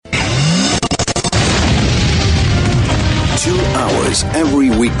hours every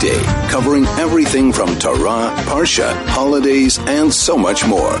weekday, covering everything from Torah, Parsha, holidays, and so much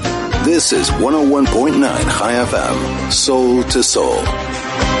more. This is 101.9 Chai FM, Soul to Soul.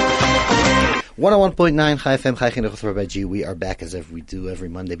 101.9 Chai FM, Chai Chinuch with Rabbi G. We are back as we do every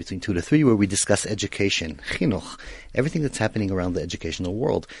Monday between 2 to 3, where we discuss education, Chinuch, everything that's happening around the educational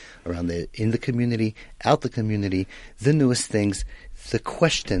world, in the community, out the community, the newest things, the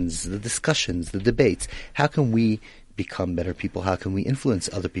questions, the discussions, the debates. How can we become better people? How can we influence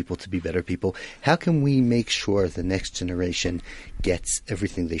other people to be better people? How can we make sure the next generation gets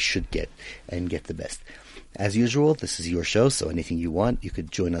everything they should get and get the best? As usual, this is your show, so anything you want, you could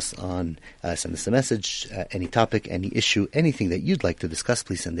join us on, send us a message, any topic, any issue, anything that you'd like to discuss,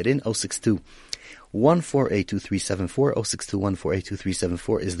 please send it in. 062-148-2374,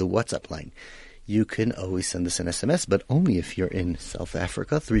 062-148-2374 is the WhatsApp line. You can always send us an SMS, but only if you're in South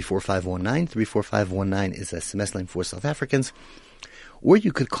Africa. 34519, 34519 is the SMS line for South Africans. Or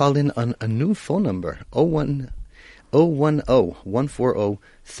you could call in on a new phone number,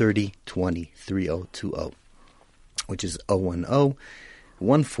 010-140-3020, 3020, which is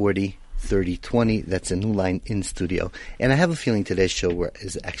 010-140-3020. That's a new line in studio. And I have a feeling today's show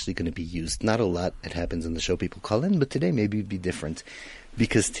is actually going to be used. Not a lot. It happens in the show. People call in, but today maybe it'd be different.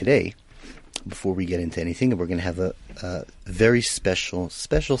 Because today, before we get into anything, we're going to have a very special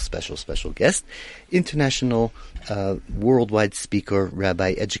guest, international, worldwide speaker,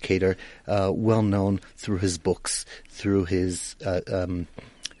 rabbi, educator, well known through his books, through his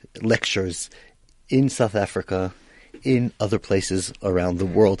lectures in South Africa, in other places around the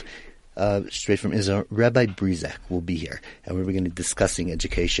world. Straight from Israel, Rabbi Brezak will be here, and we're going to be discussing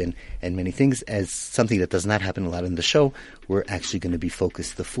education and many things. As something that does not happen a lot in the show, we're actually going to be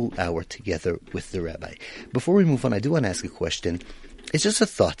focused the full hour together with the rabbi. Before we move on, I do want to ask a question. It's just a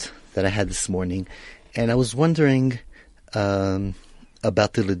thought that I had this morning, and I was wondering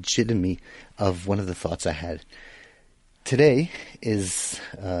about the legitimacy of one of the thoughts I had. Today is,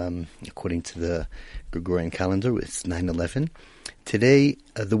 according to the Gregorian calendar, it's 9/11. Today,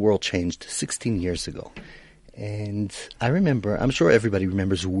 the world changed 16 years ago. And I remember, I'm sure everybody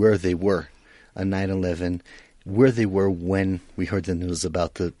remembers where they were on 9/11, where they were when we heard the news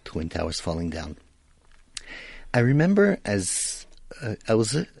about the Twin Towers falling down. I remember as I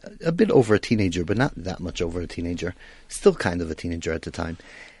was a bit over a teenager, but not that much over a teenager, still kind of a teenager at the time.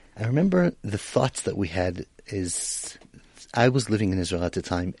 I remember the thoughts that we had is, I was living in Israel at the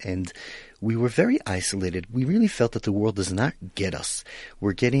time, and we were very isolated. We really felt that the world does not get us.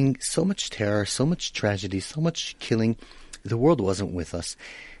 We're getting so much terror, so much tragedy, so much killing. The world wasn't with us.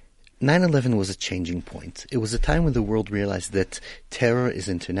 9/11 was a changing point. It was a time when the world realized that terror is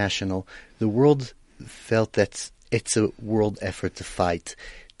international. The world felt that it's a world effort to fight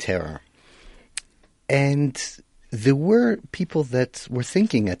terror. And there were people that were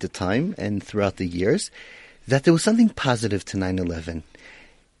thinking at the time and throughout the years that there was something positive to 9/11.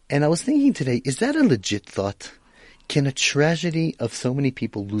 And I was thinking today, is that a legit thought? Can a tragedy of so many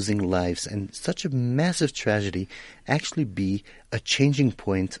people losing lives and such a massive tragedy actually be a changing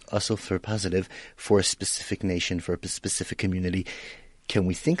point also for positive for a specific nation, for a specific community? Can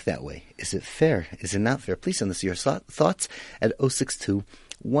we think that way? Is it fair? Is it not fair? Please send us your thoughts at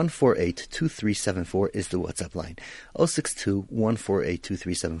 062-148-2374 is the WhatsApp line.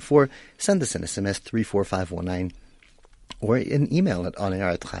 062-148-2374. Send us an SMS 34519 or an email at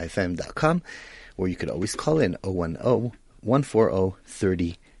onair@chaifm.com, or you could always call in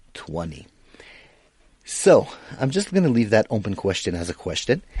 010-140-3020. So, I'm just going to leave that open question as a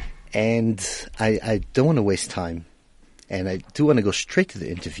question, and I don't want to waste time, and I do want to go straight to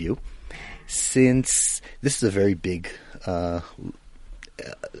the interview, since this is a very big,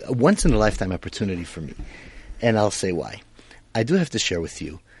 once-in-a-lifetime opportunity for me, and I'll say why. I do have to share with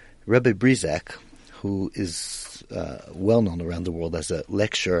you, Rabbi Brezak, who is well known around the world as a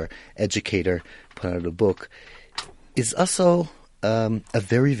lecturer, educator, put out a book, is also a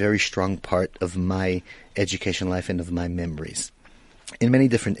very, very strong part of my education life and of my memories in many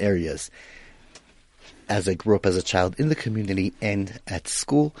different areas. As I grew up as a child in the community and at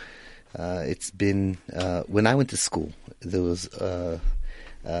school, it's been, when I went to school, there was,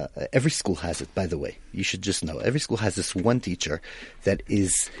 every school has it, by the way. You should just know. Every school has this one teacher that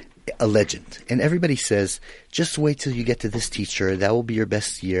is a legend. And everybody says, just wait till you get to this teacher. That will be your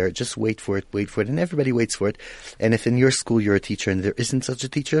best year. Just wait for it. And everybody waits for it. And if in your school you're a teacher and there isn't such a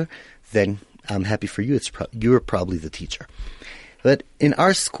teacher, then I'm happy for you. You're probably the teacher. But in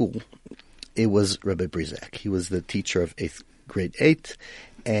our school, it was Rabbi Brezak. He was the teacher of grade 8.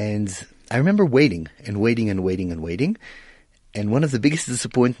 And I remember waiting. And one of the biggest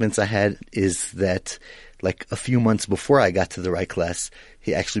disappointments I had is that like a few months before I got to the right class,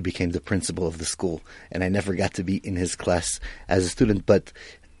 he actually became the principal of the school, and I never got to be in his class as a student, but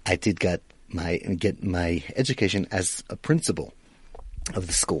I did get my education as a principal of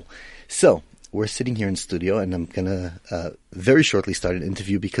the school. So we're sitting here in studio, and I'm going to very shortly start an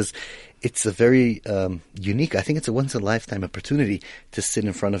interview because it's a very unique, I think it's a once-in-a-lifetime opportunity to sit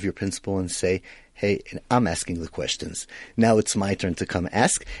in front of your principal and say, hey, I'm asking the questions. Now it's my turn to come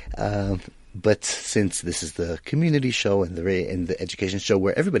ask. But since this is the community show and the education show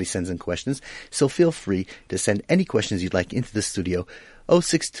where everybody sends in questions, so feel free to send any questions you'd like into the studio,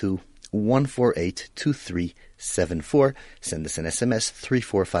 062-148-2374. Send us an SMS,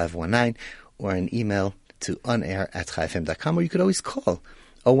 34519, or an email to onair@chaifm.com, or you could always call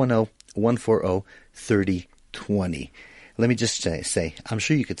 010-140-3020. Let me just say, I'm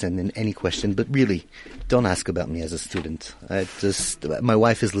sure you could send in any question, but really, don't ask about me as a student. My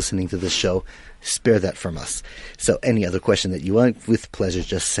wife is listening to this show. Spare that from us. So any other question that you want, with pleasure,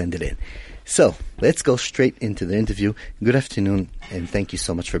 just send it in. So let's go straight into the interview. Good afternoon, and thank you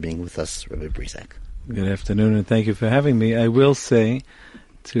so much for being with us, Rabbi Brezak. Good afternoon, and thank you for having me. I will say,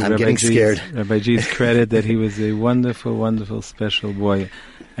 to Rabbi G's credit, that he was a wonderful, wonderful, special boy.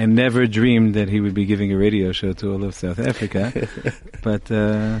 I never dreamed that he would be giving a radio show to all of South Africa, but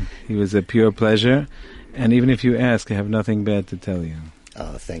he was a pure pleasure. And even if you ask, I have nothing bad to tell you.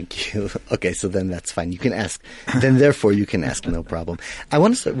 Oh, thank you. Okay, so then that's fine. You can ask. Then, therefore, you can ask, no problem. I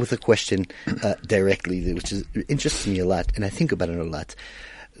want to start with a question directly, which interests me a lot, and I think about it a lot.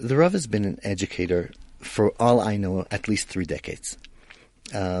 The Rav has been an educator, for all I know, at least 3 decades.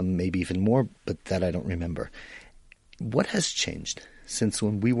 Maybe even more, but that I don't remember. What has changed since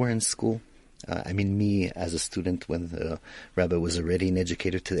when we were in school? Me as a student when the Rabbi was already an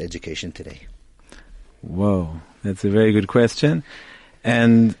educator to the education today. Whoa, that's a very good question.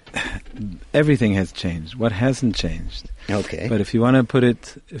 And everything has changed. What hasn't changed? Okay. But if you want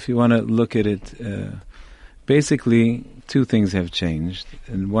to look at it, basically 2 things have changed.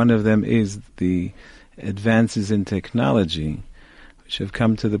 And one of them is the advances in technology, which have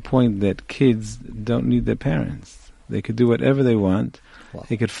come to the point that kids don't need their parents. They could do whatever they want. Wow.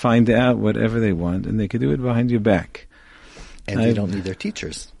 They could find out whatever they want, and they could do it behind your back. And they don't need their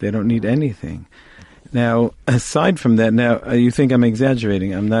teachers. They don't need anything. Now, aside from that, you think I'm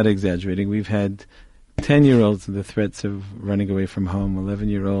exaggerating. I'm not exaggerating. We've had 10-year-olds with the threats of running away from home,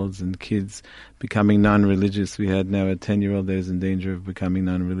 11-year-olds and kids becoming non-religious. We had now a 10-year-old that is in danger of becoming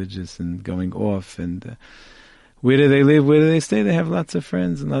non-religious and going off. And where do they live? Where do they stay? They have lots of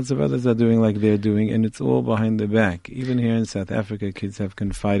friends, and lots of others are doing like they're doing, and it's all behind their back. Even here in South Africa, kids have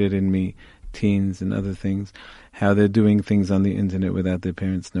confided in me, teens and other things, how they're doing things on the internet without their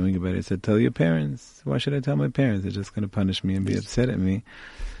parents knowing about it. I said, tell your parents. Why should I tell my parents? They're just going to punish me and be upset at me.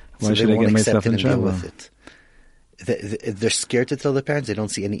 Why should I get myself in trouble? With it. They're scared to tell their parents. They don't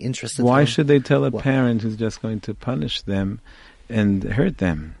see any interest in Why should they tell a parent who's just going to punish them and hurt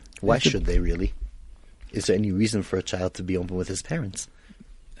them? Why should they really? Is there any reason for a child to be open with his parents?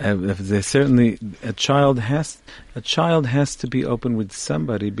 There's certainly a child has to be open with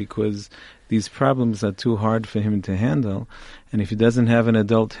somebody because these problems are too hard for him to handle, and if he doesn't have an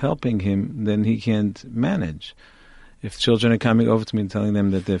adult helping him, then he can't manage. If children are coming over to me and telling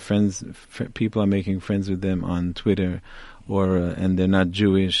them that their friends, people are making friends with them on Twitter, and they're not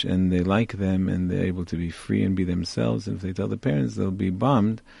Jewish and they like them and they're able to be free and be themselves, and if they tell the parents, they'll be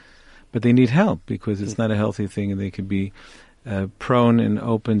bummed. But they need help because it's not a healthy thing, and they could be prone and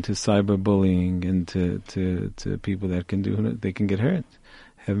open to cyberbullying and to people that they can get hurt.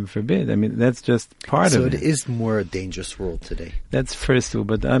 Heaven forbid. I mean, that's just part of it. So it is more a dangerous world today. That's first of all,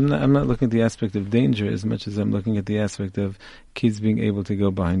 but I'm not looking at the aspect of danger as much as I'm looking at the aspect of kids being able to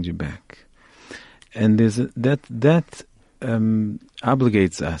go behind your back. And there's that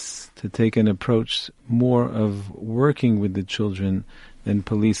obligates us to take an approach more of working with the children than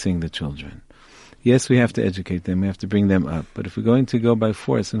policing the children. Yes, we have to educate them, we have to bring them up, but if we're going to go by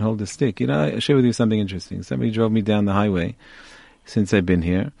force and hold a stick, I'll share with you something interesting. Somebody drove me down the highway since I've been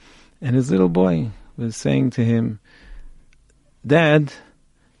here, and his little boy was saying to him, Dad,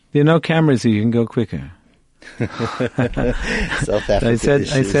 there are no cameras here, you can go quicker. I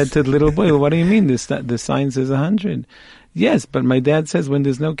said to the little boy, well, what do you mean? The sign says 100. Yes, but my dad says when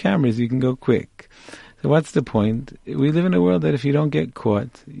there's no cameras, you can go quick. So what's the point? We live in a world that if you don't get caught,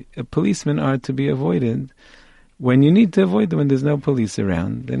 policemen are to be avoided. When you need to avoid them when there's no police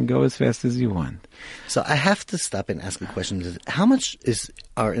around, then go as fast as you want. So I have to stop and ask a question. How much is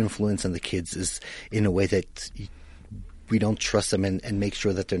our influence on the kids is in a way that we don't trust them and make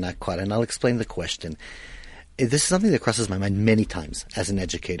sure that they're not caught? And I'll explain the question. this is something that crosses my mind many times as an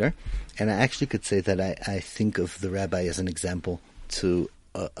educator, and I actually could say that I think of the rabbi as an example to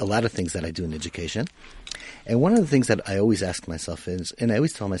a lot of things that I do in education. And one of the things that I always ask myself is, and I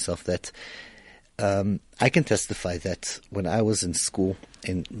always tell myself that I can testify that when I was in school,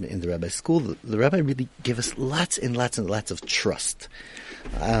 in the rabbi's school, the rabbi really gave us lots and lots and lots of trust.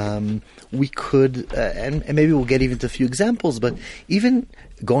 We could, and maybe we'll get even to a few examples, but even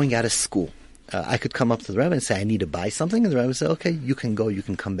going out of school, I could come up to the rabbi and say, I need to buy something, and the rabbi would say, okay, you can go, you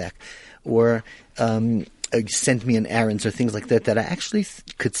can come back. Or send me an errands or things like that, that I actually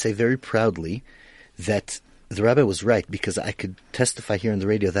could say very proudly that the rabbi was right, because I could testify here on the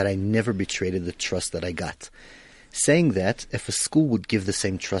radio that I never betrayed the trust that I got. Saying that, if a school would give the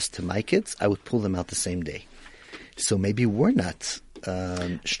same trust to my kids, I would pull them out the same day. So maybe we're not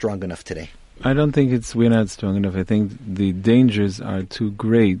strong enough today. I don't think we're not strong enough. I think the dangers are too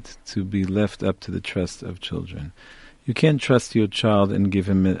great to be left up to the trust of children. You can't trust your child and give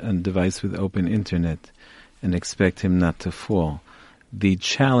him a device with open internet and expect him not to fall. The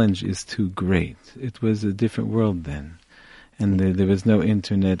challenge is too great. It was a different world then, and there was no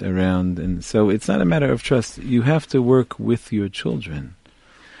internet around, and so it's not a matter of trust. You have to work with your children,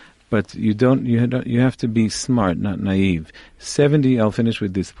 but you have to be smart, not naive. I'll finish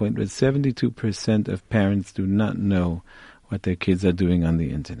with this point, but 72% of parents do not know what their kids are doing on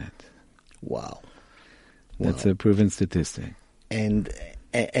the internet. Wow. That's a proven statistic. And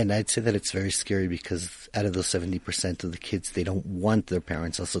I'd say that it's very scary, because out of those 70% of the kids, they don't want their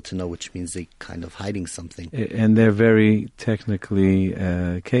parents also to know, which means they're kind of hiding something. And they're very technically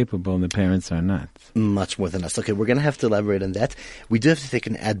capable, and the parents are not. Much more than us. Okay, we're going to have to elaborate on that. We do have to take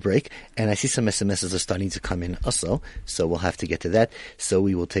an ad break, and I see some SMSs are starting to come in also, so we'll have to get to that. So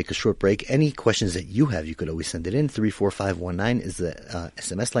we will take a short break. Any questions that you have, you could always send it in. 34519 is the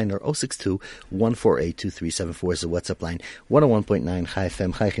SMS line, or 062-148-2374 is the WhatsApp line. 101.9 Chai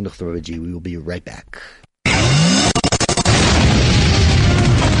FM, Chai Chinuch the Rabbi G. We will be right back.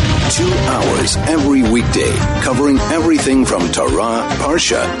 2 hours every weekday, covering everything from Torah,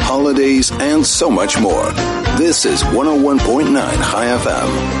 Parsha, holidays, and so much more. This is 101.9 Chai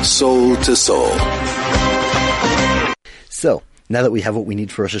FM, Soul to Soul. So, now that we have what we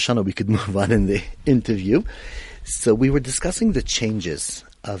need for Rosh Hashanah, we could move on in the interview. So we were discussing the changes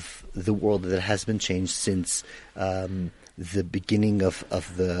of the world that has been changed since the beginning of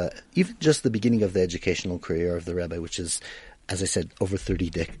even just the beginning of the educational career of the rabbi, which is, as I said, over 3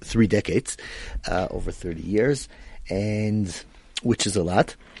 decades, over 30 years, and which is a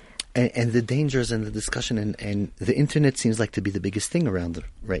lot. And the dangers and the discussion and the internet seems like to be the biggest thing around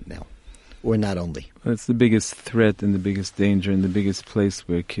right now, or not only. Well, it's the biggest threat and the biggest danger and the biggest place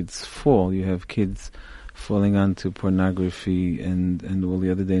where kids fall. You have kids falling onto pornography and all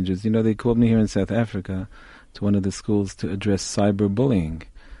the other dangers. They called me here in South Africa to one of the schools to address cyberbullying. It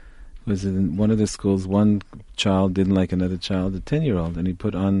was in one of the schools, one child didn't like another child, a 10-year-old, and he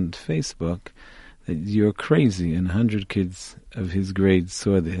put on Facebook that you're crazy, and 100 kids of his grade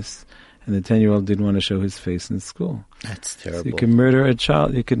saw this, and the 10-year-old didn't want to show his face in school. That's terrible. So you can murder a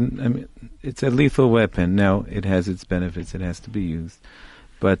child. It's a lethal weapon. Now, it has its benefits. It has to be used.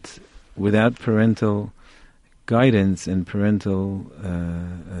 But without parental guidance and parental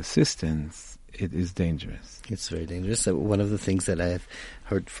assistance, it is dangerous. It's very dangerous. One of the things that I've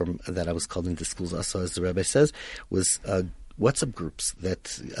heard that I was called into schools also, as the rabbi says, was WhatsApp groups that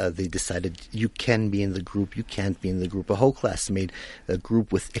they decided you can be in the group, you can't be in the group. A whole class made a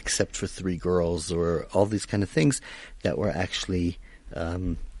group with except for 3 girls, or all these kind of things that were actually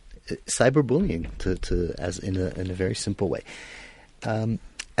cyberbullying in a very simple way.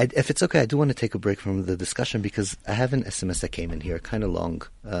 If it's okay, I do want to take a break from the discussion, because I have an SMS that came in here, a kind of long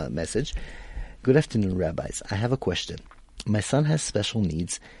message. Good afternoon, rabbis. I have a question. My son has special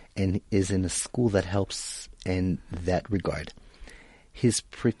needs and is in a school that helps in that regard. His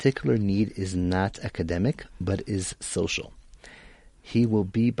particular need is not academic, but is social. He will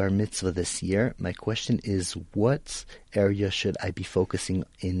be bar mitzvah this year. My question is, what area should I be focusing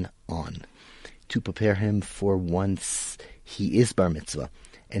in on to prepare him for once he is bar mitzvah?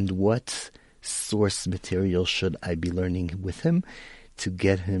 And what source material should I be learning with him to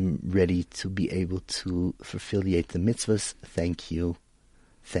get him ready to be able to fulfill the mitzvahs? Thank you.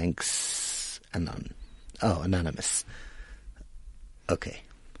 Thanks, Anonymous. Okay.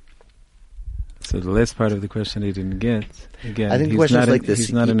 So the last part of the question he didn't get. Again, I think the question is like this.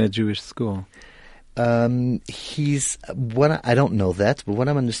 He's not in a Jewish school. I don't know that, but what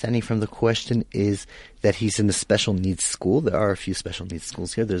I'm understanding from the question is that he's in a special needs school. There are a few special needs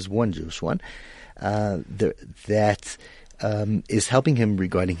schools here. There's one Jewish one. is helping him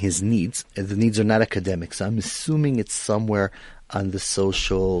regarding his needs. The needs are not academic, so I'm assuming it's somewhere on the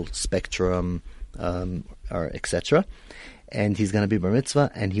social spectrum, or etc. And he's going to be bar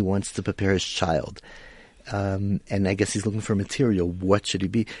mitzvah, and he wants to prepare his child. And I guess he's looking for material. What should he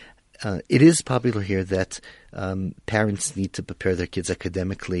be? It is popular here that parents need to prepare their kids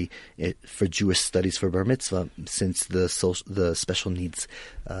academically for Jewish studies for bar mitzvah, since the special needs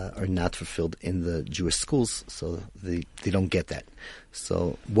are not fulfilled in the Jewish schools, so they don't get that.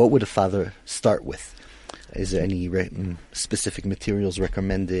 So what would a father start with? Is there any specific materials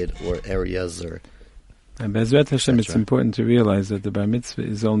recommended, or areas, or... And Bezrat Hashem, it's important to realize that the bar mitzvah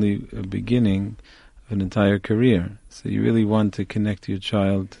is only a beginning of an entire career. So you really want to connect your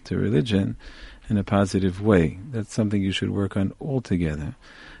child to religion in a positive way. That's something you should work on altogether.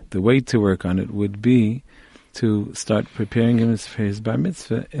 The way to work on it would be to start preparing him for his bar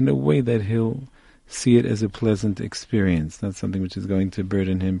mitzvah in a way that he'll see it as a pleasant experience, not something which is going to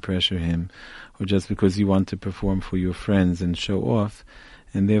burden him, pressure him, or just because you want to perform for your friends and show off,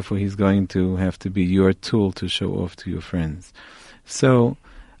 and therefore he's going to have to be your tool to show off to your friends. So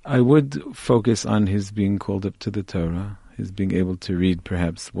I would focus on his being called up to the Torah, his being able to read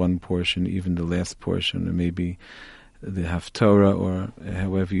perhaps one portion, even the last portion, or maybe the Haftorah, or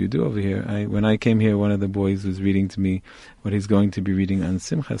however you do over here. When I came here, one of the boys was reading to me what he's going to be reading on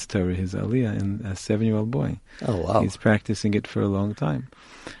Simchas Torah, his Aliyah, and a 7-year-old boy. Oh, wow. He's practicing it for a long time.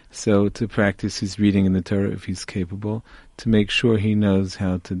 So to practice his reading in the Torah, if he's capable, to make sure he knows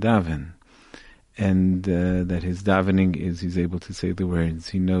how to daven, and that his davening is he's able to say the words.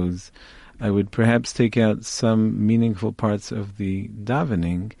 He knows. I would perhaps take out some meaningful parts of the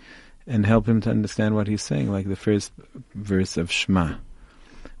davening and help him to understand what he's saying, like the first verse of Shema.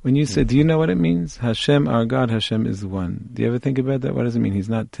 When you say, do you know what it means? Hashem, our God, Hashem is one. Do you ever think about that? What does it mean? He's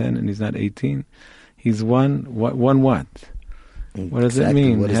not 10 and he's not 18. He's one. What? What does it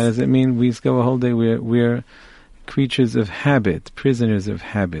mean? How does it mean? We go a whole day, we're creatures of habit, prisoners of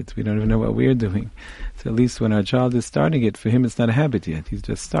habit. We don't even know what we're doing. So at least when our child is starting it, for him it's not a habit yet. He's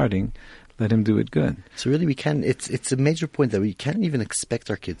just starting. Let him do it good. So really it's a major point that we can't even expect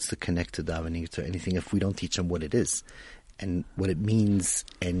our kids to connect to davening, to anything, if we don't teach them what it is and what it means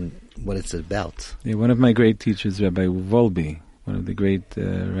and what it's about. Yeah, one of my great teachers, Rabbi Volby, one of the great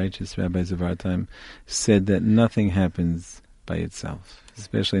righteous rabbis of our time, said that nothing happens by itself,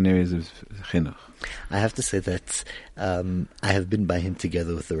 especially in areas of chinuch. I have to say that I have been by him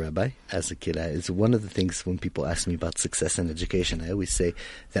together with the rabbi as a kid. It's one of the things when people ask me about success in education, I always say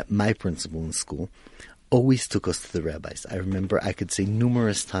that my principal in school always took us to the rabbis. I remember I could say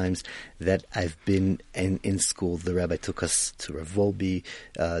numerous times that I've been in school. The rabbi took us to Rav Volby,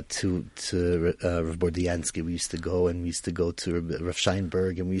 to Rav Bordiansky. We used to go, and we used to go to Rav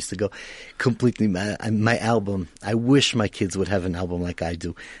Scheinberg, and we used to go completely. My album, I wish my kids would have an album like I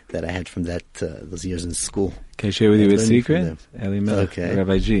do, that I had from those years in school. Can I share with you a secret? Eli Melech, okay.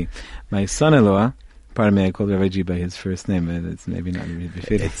 Rabbi G. My son-in-law, pardon me, I called Rabbi G by his first name, but it's maybe not really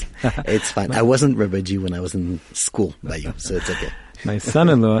befitting. It's fine. I wasn't Rabbi G when I was in school by you, so it's okay. My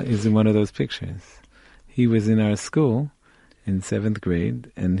son-in-law is in one of those pictures. He was in our school in 7th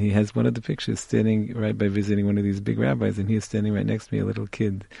grade, and he has one of the pictures standing right by visiting one of these big rabbis, and he is standing right next to me, a little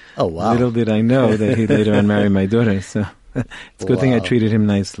kid. Oh, wow. Little did I know that he'd later on marry my daughter, so it's a good thing I treated him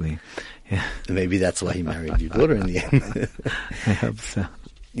nicely. Yeah. Maybe that's why he married your daughter in the end. I hope so.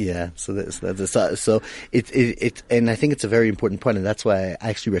 Yeah, so it, and I think it's a very important point, and that's why I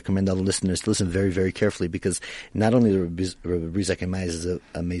actually recommend all the listeners to listen very, very carefully, because not only Rabbi Brezak Emais is an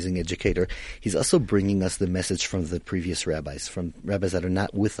amazing educator, he's also bringing us the message from the previous rabbis, from rabbis that are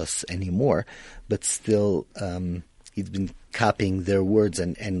not with us anymore, but still he's been copying their words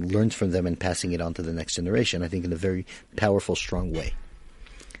and learned from them and passing it on to the next generation, I think in a very powerful, strong way.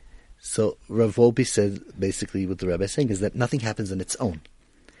 So Rav Volby said, basically what the rabbi is saying is that nothing happens on its own.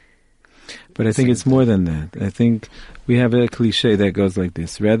 But I think it's more than that. I think we have a cliche that goes like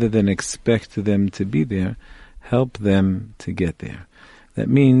this: rather than expect them to be there, help them to get there. That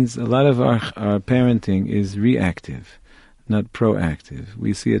means a lot of our parenting is reactive, not proactive.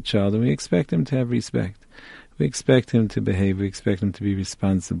 We see a child and we expect him to have respect. We expect him to behave. We expect him to be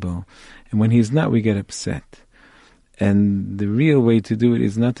responsible. And when he's not, we get upset. And the real way to do it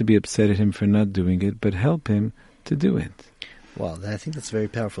is not to be upset at him for not doing it, but help him to do it. Wow, I think that's very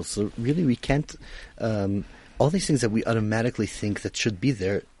powerful. So really we can't, all these things that we automatically think that should be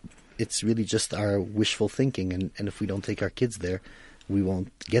there, it's really just our wishful thinking. And if we don't take our kids there, we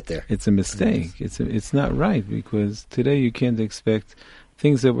won't get there. It's a mistake. It's not right, because today you can't expect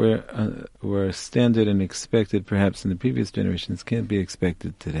things that were standard and expected perhaps in the previous generations can't be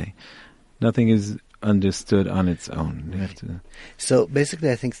expected today. Nothing is understood on its own. You have to. So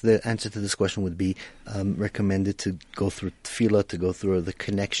basically, I think the answer to this question would be recommended to go through tefillah, to go through the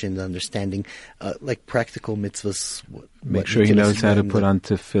connection, the understanding, like practical mitzvahs. Make sure he knows how to put on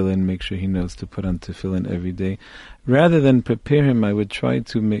tefillin. Make sure he knows to put on tefillin every day. Rather than prepare him, I would try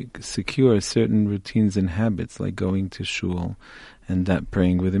to secure certain routines and habits, like going to shul and that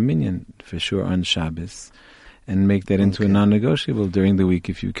praying with a minyan, for sure on Shabbos. And make that into a non-negotiable during the week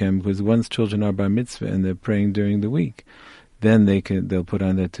if you can, because once children are bar mitzvah and they're praying during the week, then they'll put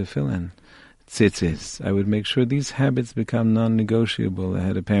on their tefillin. Tzitzis. I would make sure these habits become non-negotiable. I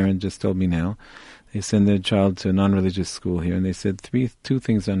had a parent just told me now, they send their child to a non-religious school here, and they said two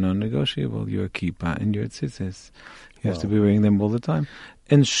things are non-negotiable: your kippah and your tzitzis. You have to be wearing them all the time.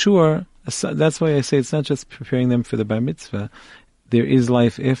 And sure, that's why I say it's not just preparing them for the bar mitzvah. There is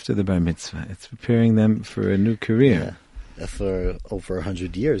life after the bar mitzvah. It's preparing them for a new career. Yeah, for over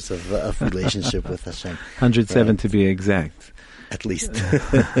 100 years of relationship with Hashem. 107 right? To be exact. At least.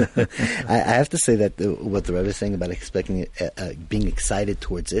 I have to say that what the Rebbe is saying about expecting being excited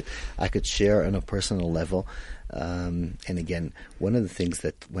towards it, I could share on a personal level. And again, one of the things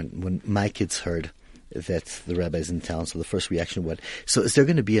that when my kids heard that the Rebbe is in town, so the first reaction was, so is there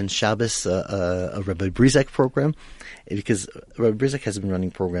going to be on Shabbos a Rabbi Brezak program? Because Rabbi Brezak has been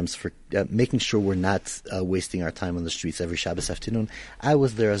running programs for making sure we're not wasting our time on the streets every Shabbos afternoon. I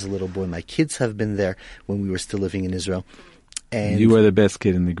was there as a little boy. My kids have been there when we were still living in Israel. And you were the best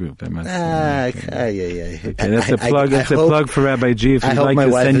kid in the group, I must say. Okay, that's a plug. That's a plug for Rabbi G. If you'd like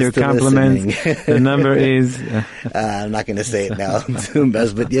to send your compliments, the number is. I'm not going to say it now,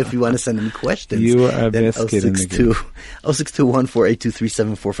 but if you want to send any questions, you are our best kid in the group.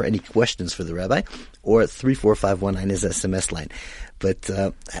 06214823744 for any questions for the Rabbi, or 34519 is the SMS line. But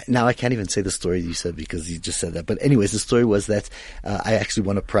now I can't even say the story you said because you just said that. But anyways, the story was that I actually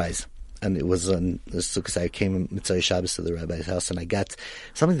won a prize. And it was on the Sukkot. I came on Mitzvah Shabbos to the rabbi's house, and I got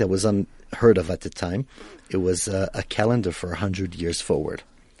something that was unheard of at the time. It was a calendar for 100 years forward.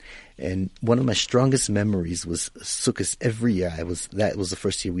 And one of my strongest memories was Sukkot every year. That was the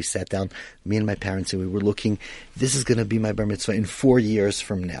first year we sat down, me and my parents, and we were looking, this is going to be my bar mitzvah in 4 years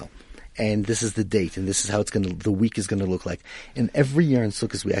from now. And this is the date, and this is how the week is going to look like. And every year in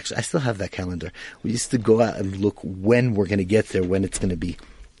Sukkot, I still have that calendar. We used to go out and look when we're going to get there, when it's going to be.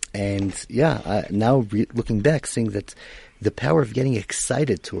 And now looking back, seeing that the power of getting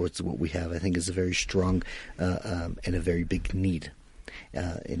excited towards what we have, I think, is a very strong and a very big need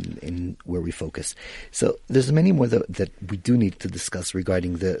in where we focus. So there's many more that we do need to discuss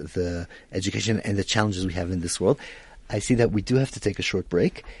regarding the education and the challenges we have in this world. I see that we do have to take a short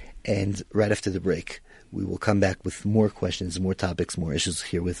break, and right after the break, we will come back with more questions, more topics, more issues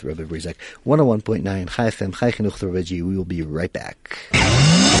here with Rabbi Brezak. 101.9 Chai FM, Chai Chinuch Rabbi G. We will be right back.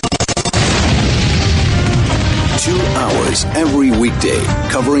 2 hours every weekday,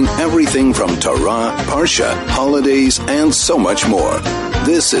 covering everything from Torah, Parsha, holidays, and so much more.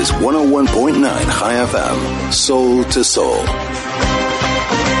 This is 101.9 Chai FM, Soul to Soul.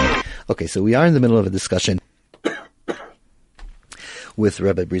 Okay, so we are in the middle of a discussion with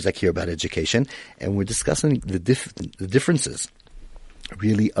Rabbi Brezak here about education, and we're discussing the differences,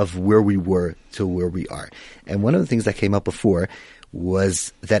 really, of where we were to where we are. And one of the things that came up before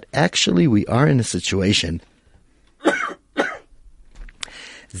was that actually we are in a situation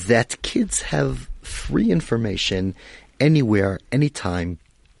that kids have free information anywhere, anytime,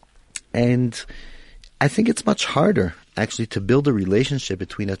 and I think it's much harder, actually, to build a relationship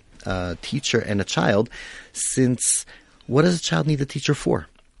between a teacher and a child, since what does a child need a teacher for?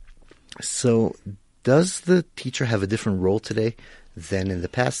 So does the teacher have a different role today than in the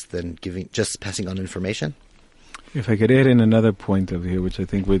past, than just passing on information? If I could add in another point over here, which I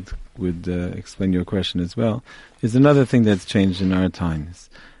think would explain your question as well, is another thing that's changed in our times,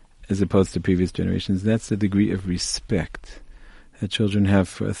 as opposed to previous generations. That's the degree of respect that children have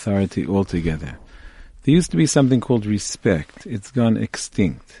for authority altogether. There used to be something called respect. It's gone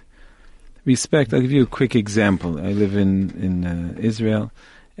extinct. Respect, I'll give you a quick example. I live in Israel,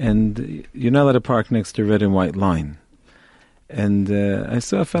 and you're not allowed to park next to a red and white line. And I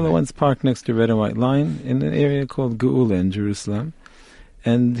saw a fellow once parked next to a red and white line in an area called Geula in Jerusalem.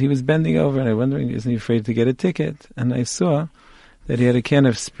 And he was bending over, and I was wondering, isn't he afraid to get a ticket? And I saw that he had a can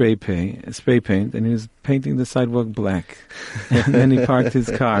of spray paint, and he was painting the sidewalk black. And then he parked his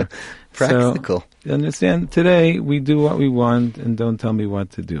car. Practical. So, you understand? Today, we do what we want, and don't tell me what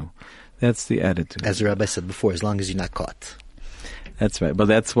to do. That's the attitude. As the rabbi said before, as long as you're not caught. That's right. But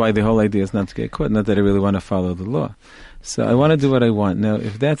that's why the whole idea is not to get caught, not that I really want to follow the law. So I want to do what I want. Now,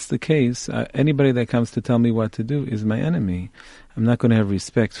 if that's the case, anybody that comes to tell me what to do is my enemy. I'm not going to have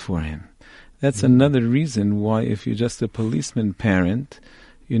respect for him. That's another reason why if you're just a policeman parent,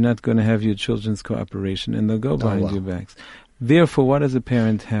 you're not going to have your children's cooperation and they'll go behind your backs. Therefore, what does a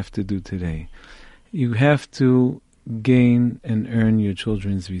parent have to do today? You have to gain and earn your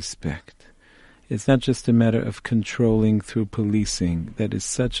children's respect. It's not just a matter of controlling through policing. That is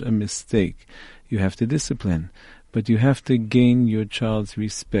such a mistake. You have to discipline, but you have to gain your child's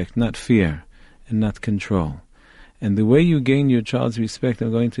respect, not fear and not control. And the way you gain your child's respect,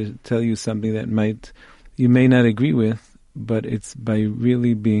 I'm going to tell you something that you may not agree with, but it's by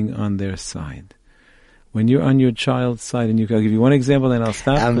really being on their side. When you're on your child's side, and I'll give you one example, then I'll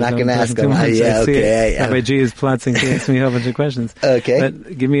stop. I'm not going to ask him. Rabbi G is plotting to ask me a whole bunch of questions. Okay.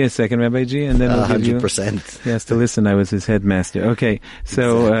 But give me a second, Rabbi G, and then I'll give you... 100%. He has to listen. I was his headmaster. Okay,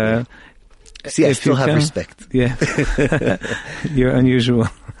 so... Exactly. See, I still have respect. Yeah. You're unusual.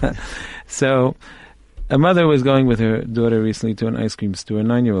 So... a mother was going with her daughter recently to an ice cream store, a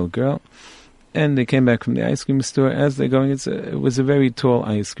 9-year-old girl, and they came back from the ice cream store. As they're going, it was a very tall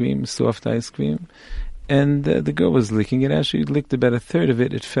ice cream, soft ice cream, and the girl was licking it. As she licked about a third of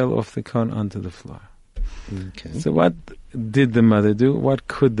it, it fell off the cone onto the floor. Okay. So what did the mother do? What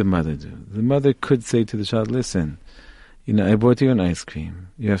could the mother do? The mother could say to the child, listen, I bought you an ice cream.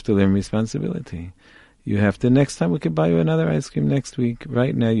 You have to learn responsibility. You have to, next time we could buy you another ice cream next week.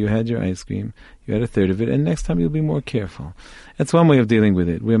 Right now you had your ice cream, you had a third of it, and next time you'll be more careful. That's one way of dealing with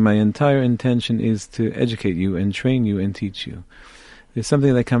it, where my entire intention is to educate you and train you and teach you. There's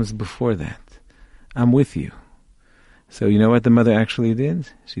something that comes before that. I'm with you. So you know what the mother actually did?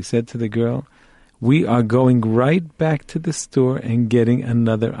 She said to the girl, we are going right back to the store and getting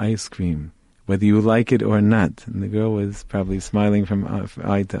another ice cream, whether you like it or not. And the girl was probably smiling from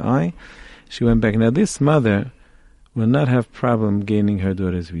eye to eye. She went back. Now, this mother will not have problem gaining her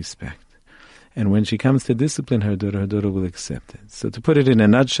daughter's respect. And when she comes to discipline her daughter will accept it. So to put it in a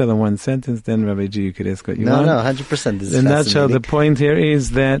nutshell in one sentence, then Rabbi G, you could ask what you want. No, 100%. In a nutshell, the point here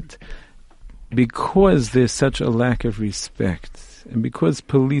is that because there's such a lack of respect, and because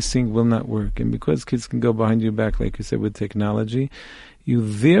policing will not work, and because kids can go behind your back, like you said, with technology, you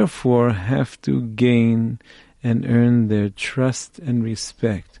therefore have to gain and earn their trust and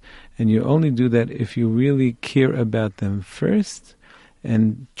respect. And you only do that if you really care about them first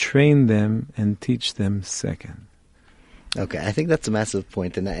and train them and teach them second. Okay, I think that's a massive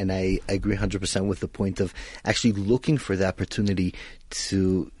point, and I agree 100% with the point of actually looking for the opportunity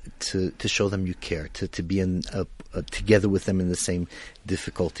to show them you care, to be together with them in the same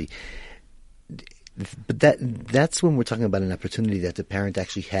difficulty. But that's when we're talking about an opportunity that the parent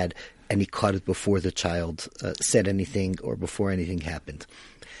actually had, and he caught it before the child said anything or before anything happened.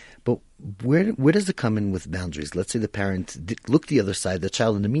 But where does it come in with boundaries? Let's say the parent looked the other side, the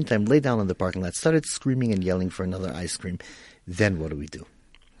child in the meantime lay down in the parking lot, started screaming and yelling for another ice cream. Then what do we do?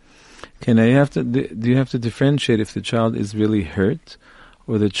 Okay, now do you have to differentiate if the child is really hurt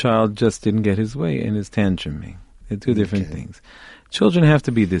or the child just didn't get his way and is tantruming. They're two different things. Children have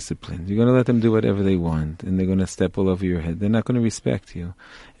to be disciplined. You're going to let them do whatever they want, and they're going to step all over your head. They're not going to respect you.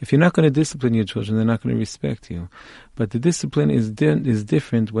 If you're not going to discipline your children, they're not going to respect you. But the discipline is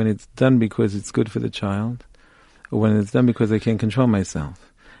different when it's done because it's good for the child, or when it's done because I can't control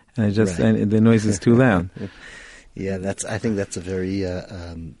myself, and and the noise is too loud. Yeah, I think that's a very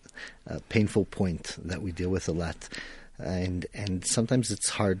painful point that we deal with a lot, and sometimes it's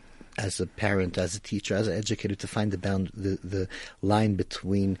hard as a parent, as a teacher, as an educator, to find the line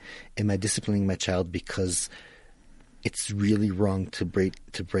between, am I disciplining my child because it's really wrong to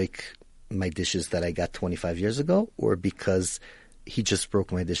break my dishes that I got 25 years ago, or because he just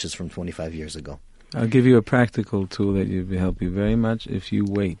broke my dishes from 25 years ago? I'll give you a practical tool that will help you very much. If you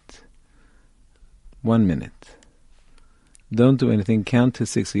wait 1 minute, don't do anything. Count to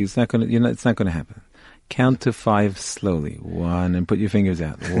 6. It's not going to happen. Count to 5 slowly. 1, and put your fingers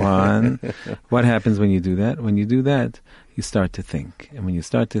out. 1. What happens when you do that? When you do that, you start to think. And when you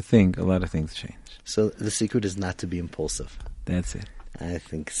start to think, a lot of things change. So the secret is not to be impulsive. That's it. I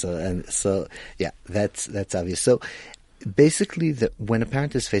think so. And so, yeah, that's obvious. So basically, when a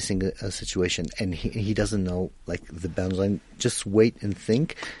parent is facing a situation and he doesn't know, like, the boundary line, just wait and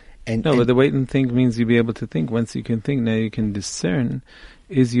think. But the wait and think means you'll be able to think. Once you can think, now you can discern.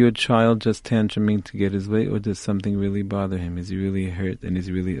 Is your child just tantruming to get his way, or does something really bother him? Is he really hurt and is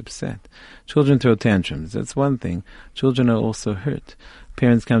he really upset? Children throw tantrums. That's one thing. Children are also hurt.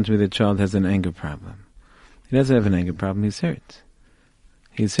 Parents come to me, the child has an anger problem. He doesn't have an anger problem, he's hurt.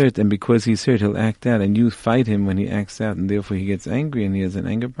 He's hurt, and because he's hurt, he'll act out, and you fight him when he acts out, and therefore he gets angry and he has an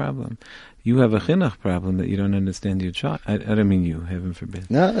anger problem. You have a chinuch problem that you don't understand your child. I don't mean you, heaven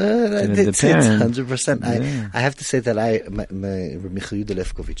forbid. No, it's parent, 100%. Yeah. I have to say that my Michael Yuda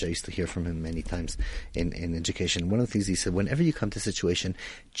Lefkovich, I used to hear from him many times in education. One of the things he said, whenever you come to a situation,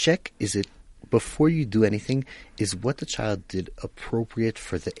 check, before you do anything, is what the child did appropriate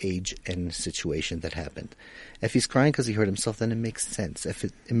for the age and situation that happened. If he's crying because he hurt himself, then it makes sense. If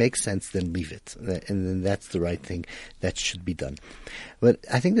it makes sense, then leave it. And then that's the right thing that should be done. But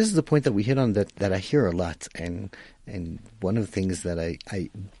I think this is the point that we hit on that I hear a lot. And one of the things that I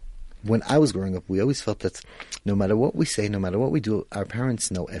when I was growing up, we always felt that no matter what we say, no matter what we do, our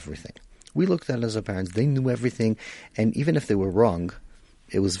parents know everything. We looked at it as our parents. They knew everything. And even if they were wrong,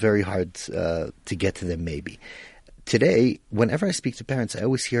 it was very hard to get to them maybe. Today, whenever I speak to parents, I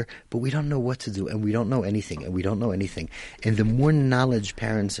always hear, but we don't know what to do, and we don't know anything, and we don't know anything. And the more knowledge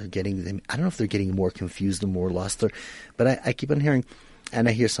parents are getting, I don't know if they're getting more confused or more lost, but I keep on hearing, and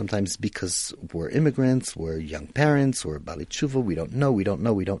I hear sometimes because we're immigrants, we're young parents, we're Bali Tshuva, we don't know.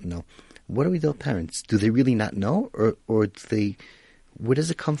 What do we tell parents? Do they really not know, or where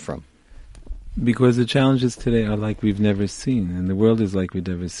does it come from? Because the challenges today are like we've never seen, and the world is like we've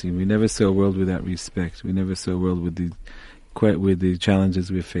never seen. We never saw a world without respect. We never saw a world with the challenges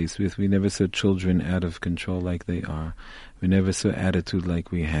we're faced with. We never saw children out of control like they are. We never saw attitude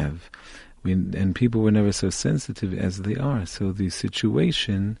like we have. And people were never so sensitive as they are. So the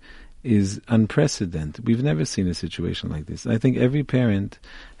situation is unprecedented. We've never seen a situation like this. I think every parent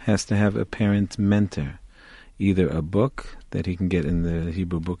has to have a parent mentor. Either a book that he can get in the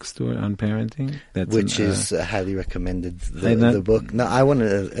Hebrew bookstore on parenting, which is highly recommended. The book. No, I want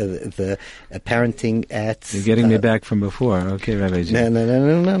the parenting at. You're getting me back from before, okay, Rabbi G. No.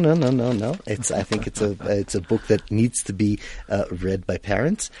 I think it's a book that needs to be read by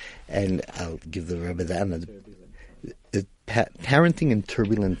parents, and I'll give the Rabbi that. Parenting in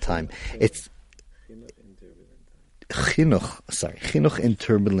turbulent time. It's chinuch in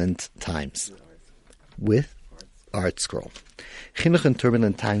turbulent times with Art Scroll. Chinuch in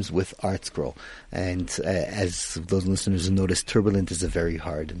Turbulent Times with Art Scroll. And as those listeners have noticed, turbulent is a very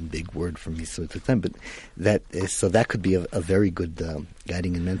hard and big word for me so at the time, but that could be a very good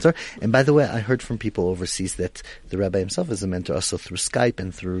guiding and mentor. And by the way, I heard from people overseas that the rabbi himself is a mentor also through Skype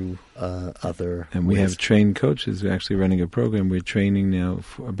and through other And we have trained coaches. We're actually running a program. We're training now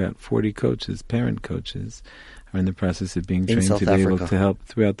for about 40 coaches, parent coaches, are in the process of being trained to be able to help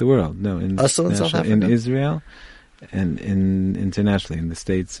throughout the world. No, also in South Africa. In Israel, and internationally, in the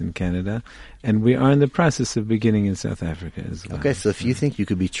States and Canada. And we are in the process of beginning in South Africa as well. Okay, so if you think you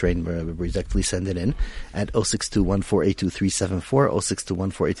could be trained by Rabbi Brezak, please send it in at 06214823374,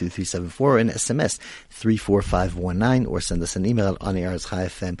 06214823374, or in SMS 34519, or send us an email at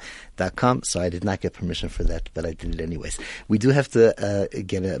onair@chayfm.com. So I did not get permission for that, but I did it anyways. We do have to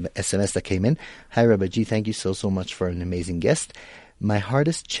get an SMS that came in. Hi, Rabbi G, thank you so much for an amazing guest. My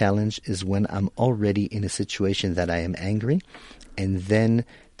hardest challenge is when I'm already in a situation that I am angry, and then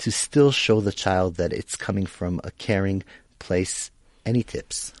to still show the child that it's coming from a caring place. Any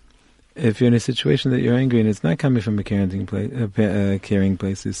tips? If you're in a situation that you're angry and it's not coming from a caring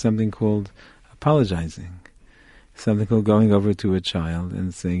place, there's something called apologizing. Something called going over to a child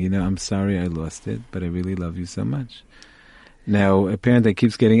and saying, I'm sorry I lost it, but I really love you so much. Now, a parent that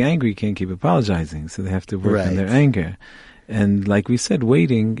keeps getting angry can't keep apologizing, so they have to work on their anger. And like we said,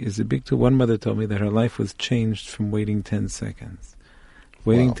 waiting is a big tool. One mother told me that her life was changed from waiting 10 seconds.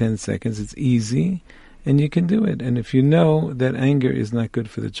 Waiting 10 seconds, it's easy, and you can do it. And if you know that anger is not good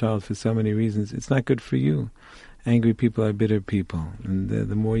for the child for so many reasons, it's not good for you. Angry people are bitter people. And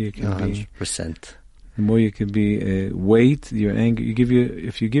the more you can 100%. The more you can be, wait, your anger,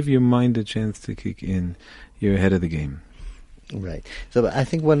 if you give your mind a chance to kick in, you're ahead of the game. Right. So I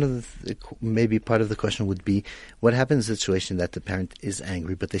think one of maybe part of the question would be, what happens in a situation that the parent is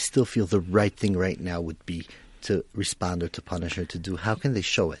angry, but they still feel the right thing right now would be to respond or to punish or to do? How can they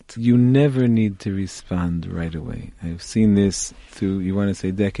show it? You never need to respond right away. I've seen this through, you want to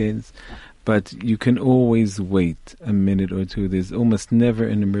say decades, but you can always wait a minute or two. There's almost never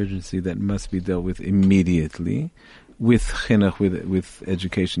an emergency that must be dealt with immediately. With chinuch, with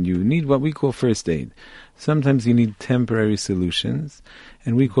education, you need what we call first aid. Sometimes you need temporary solutions,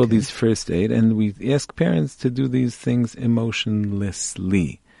 and we call these first aid, and we ask parents to do these things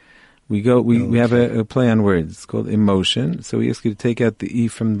emotionlessly. We have a play on words. It's called emotion. So we ask you to take out the E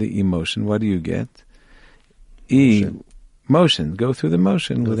from the emotion. What do you get? Motion. Go through the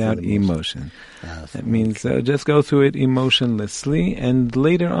motion without emotion. That means just go through it emotionlessly, and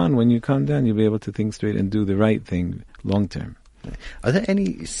later on, when you calm down, you'll be able to think straight and do the right thing long term. Are there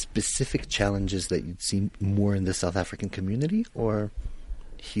any specific challenges that you'd see more in the South African community, or?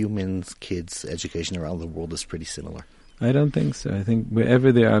 humans, kids, education around the world is pretty similar? I don't think so. I think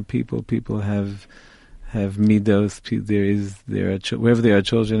wherever there are people have midos. Wherever there are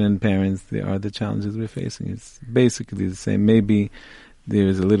children and parents, there are the challenges we're facing. It's basically the same. Maybe there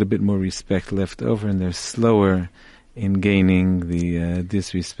is a little bit more respect left over, and they're slower in gaining the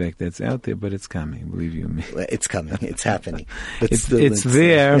disrespect that's out there, but it's coming, believe you me. Well, it's coming. It's happening. But it's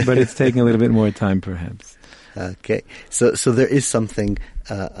there, but it's taking a little bit more time, perhaps. Okay, so there is something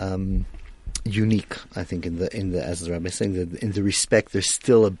unique, I think, in the as the rabbi is saying, that in the respect, there's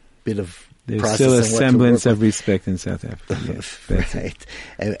still a bit of there's still a semblance of respect in South Africa. Yes, right,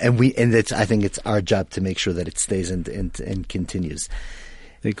 and that's, I think it's our job to make sure that it stays and continues.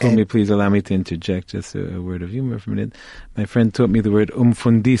 They call me, please allow me to interject just a word of humor for a minute. My friend taught me the word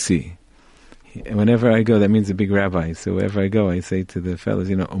umfundisi. Whenever I go, that means a big rabbi. So wherever I go, I say to the fellows,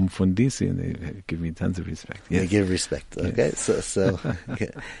 umfundisi, and they give me tons of respect. Yes. They give respect. Okay, yes. so okay.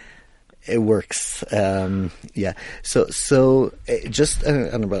 It works. Yeah. So just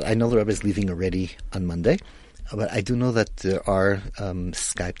I know the rabbi is leaving already on Monday. But I do know that there are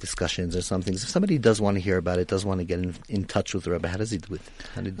Skype discussions or something. So if somebody does want to hear about it, does want to get in touch with the Rebbe, how does he do it?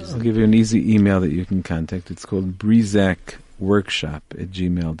 I'll give you an easy email that you can contact. It's called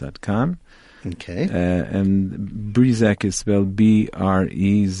brezakworkshop@gmail.com. Okay. And Brezak is spelled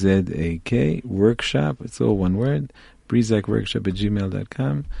Brezak, workshop. It's all one word.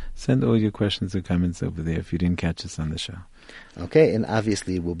 brezakworkshop@gmail.com. Send all your questions or comments over there if you didn't catch us on the show. Okay, and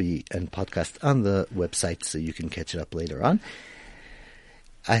obviously it will be a podcast on the website, so you can catch it up later on.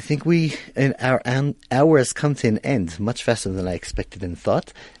 I think our hour has come to an end much faster than I expected and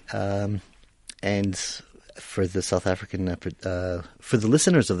thought. And for the South African, for the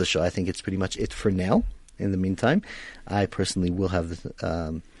listeners of the show, I think it's pretty much it for now. In the meantime, I personally will have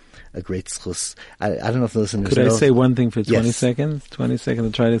a great schus. I don't know if the listeners Could know. I say one thing for 20 Yes. seconds? 20 seconds.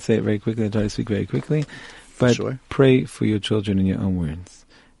 I'll try to say it very quickly. I'll try to speak very quickly. But Sure. Pray for your children in your own words.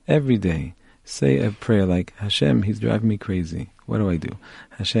 Every day, say a prayer like, Hashem, he's driving me crazy. What do I do?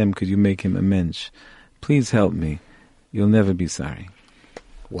 Hashem, could you make him a mensch? Please help me. You'll never be sorry.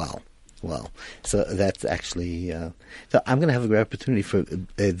 Wow. So that's actually... so I'm going to have a great opportunity for...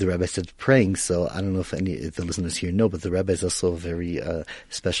 the rabbi said praying, so I don't know if any of the listeners here know, but the rabbi is also a very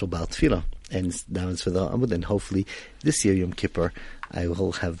special Baal Tefillah, and now it's for the Amud, and hopefully this year, Yom Kippur, I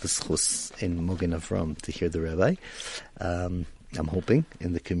will have the schus in Mogen Avram to hear the rabbi. I'm hoping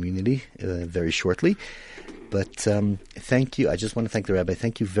in the community very shortly. But thank you. I just want to thank the rabbi.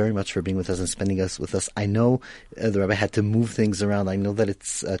 Thank you very much for being with us and spending with us. I know the rabbi had to move things around. I know that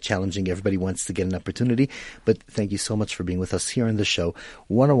it's challenging. Everybody wants to get an opportunity. But thank you so much for being with us here on the show.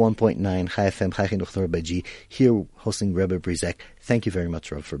 101.9 Chai FM, Chai Chinuch Rabbi G, here hosting Rabbi Brezak. Thank you very much,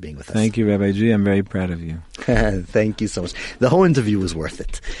 Rob, for being with us. Thank you, Rabbi G. I'm very proud of you. Thank you so much. The whole interview was worth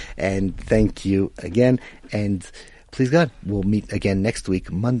it. And thank you again. And please God, we'll meet again next week,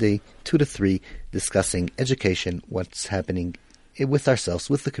 Monday, 2 to 3, discussing education, what's happening with ourselves,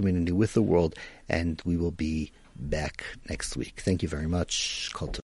 with the community, with the world, and we will be back next week. Thank you very much. Kol tov.